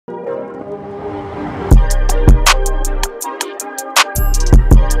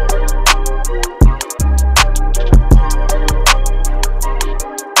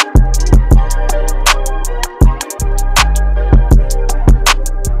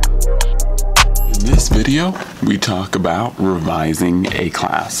video, we talk about revising a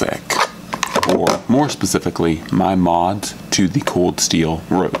classic, or more specifically, my mods to the cold steel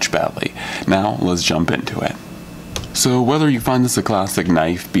Roach belly. Now, let's jump into it. So whether you find this a classic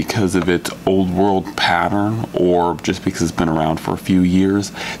knife because of its old world pattern or just because it's been around for a few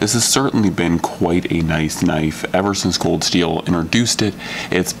years, this has certainly been quite a nice knife. Ever since Cold Steel introduced it,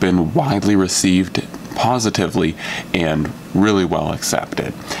 it's been widely received positively and really well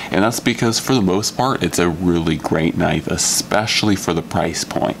accepted. And that's because for the most part it's a really great knife, especially for the price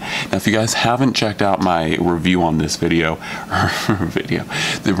point. Now if you guys haven't checked out my review on this the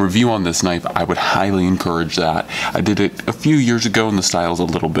review on this knife, I would highly encourage that. I did it a few years ago and the style's a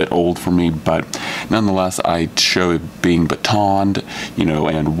little bit old for me, but nonetheless I show it being batoned,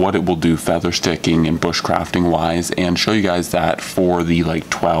 and what it will do feather sticking and bushcrafting wise, and show you guys that for the like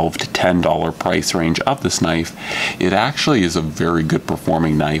 $12 to $10 price range of this knife, it actually is a very good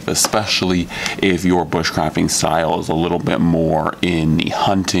performing knife, especially if your bushcrafting style is a little bit more in the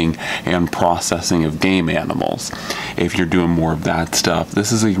hunting and processing of game animals. If you're doing more of that stuff,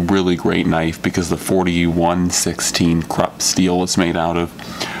 this is a really great knife because the 4116 Krupp steel it's made out of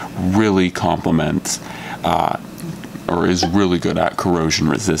really complements or is really good at corrosion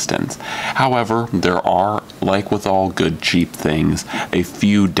resistance. However, there are, like with all good cheap things, a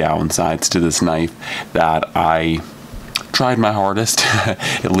few downsides to this knife that I tried my hardest,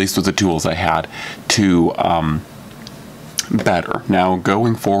 at least with the tools I had, to better. Now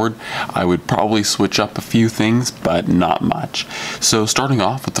going forward, I would probably switch up a few things, but not much. So starting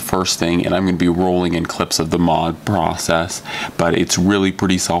off with the first thing, and I'm going to be rolling in clips of the mod process, but it's really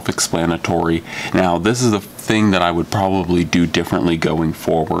pretty self-explanatory. Now this is the thing that I would probably do differently going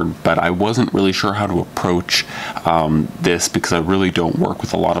forward, but I wasn't really sure how to approach this because I really don't work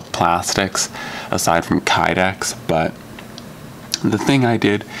with a lot of plastics aside from Kydex. But the thing I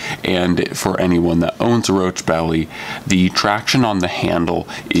did, and for anyone that owns a Roach belly, the traction on the handle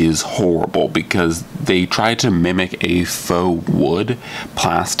is horrible because they tried to mimic a faux wood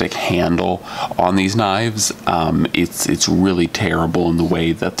plastic handle on these knives. It's really terrible in the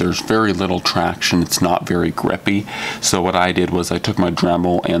way that there's very little traction. It's not very grippy. So what I did was I took my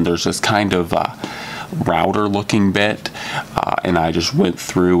Dremel, and there's this kind of router looking bit, and I just went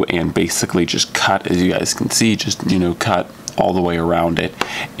through and basically just cut, as you guys can see, just cut all the way around it.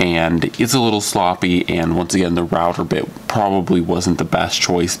 And it's a little sloppy, and once again the router bit probably wasn't the best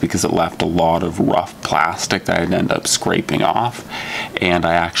choice because it left a lot of rough plastic that I'd end up scraping off. And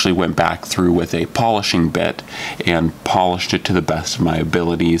I actually went back through with a polishing bit and polished it to the best of my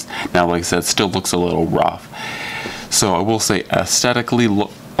abilities. Now like I said, it still looks a little rough. So I will say aesthetically,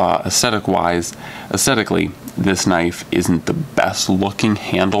 this knife isn't the best looking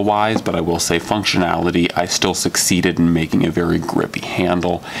handle wise, but I will say functionality, I still succeeded in making a very grippy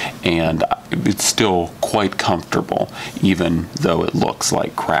handle, and it's still quite comfortable even though it looks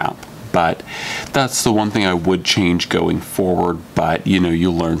like crap. But that's the one thing I would change going forward, but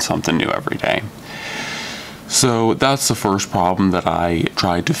you learn something new every day. So that's the first problem that I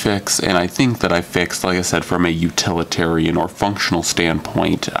tried to fix, and I think that I fixed, like I said, from a utilitarian or functional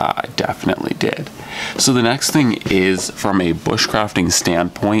standpoint, I definitely did. So the next thing is, from a bushcrafting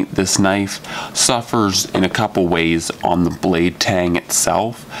standpoint, this knife suffers in a couple ways on the blade tang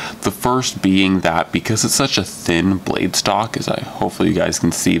itself. The first being that because it's such a thin blade stock, as hopefully you guys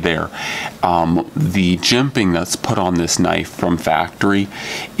can see there, the jimping that's put on this knife from factory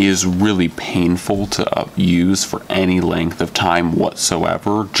is really painful to use for any length of time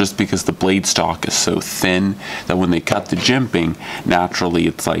whatsoever, just because the blade stock is so thin that when they cut the jimping, naturally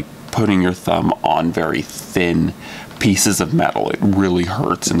it's like putting your thumb on very thin pieces of metal. It really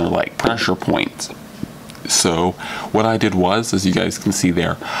hurts, and they're like pressure points. So what I did was, as you guys can see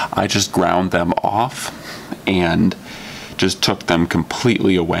there, I just ground them off and just took them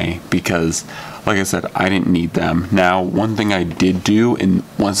completely away because, like I said, I didn't need them. Now, one thing I did do, and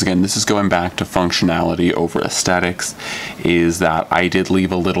once again, this is going back to functionality over aesthetics, is that I did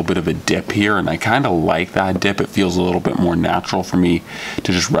leave a little bit of a dip here, and I kind of like that dip. It feels a little bit more natural for me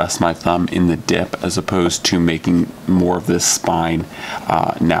to just rest my thumb in the dip as opposed to making more of this spine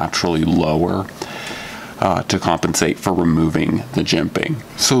naturally lower to compensate for removing the jimping.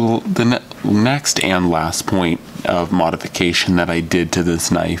 So the next and last point of modification that I did to this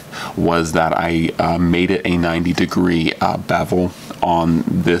knife was that I made it a 90-degree bevel on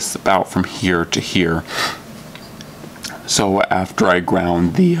this, about from here to here. So after I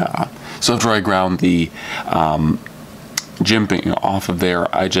ground the jimping off of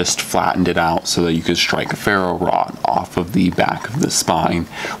there, I just flattened it out so that you could strike a ferro rod off of the back of the spine,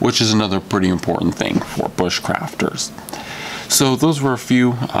 which is another pretty important thing for bushcrafters. So those were a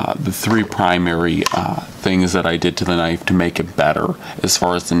few, the three primary things that I did to the knife to make it better as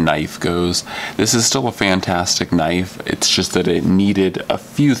far as the knife goes. This is still a fantastic knife. It's just that it needed a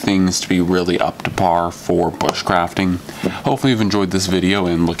few things to be really up to par for bushcrafting. Hopefully you've enjoyed this video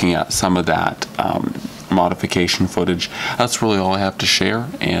and looking at some of that modification footage. That's really all I have to share,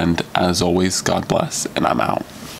 and as always, God bless, and I'm out.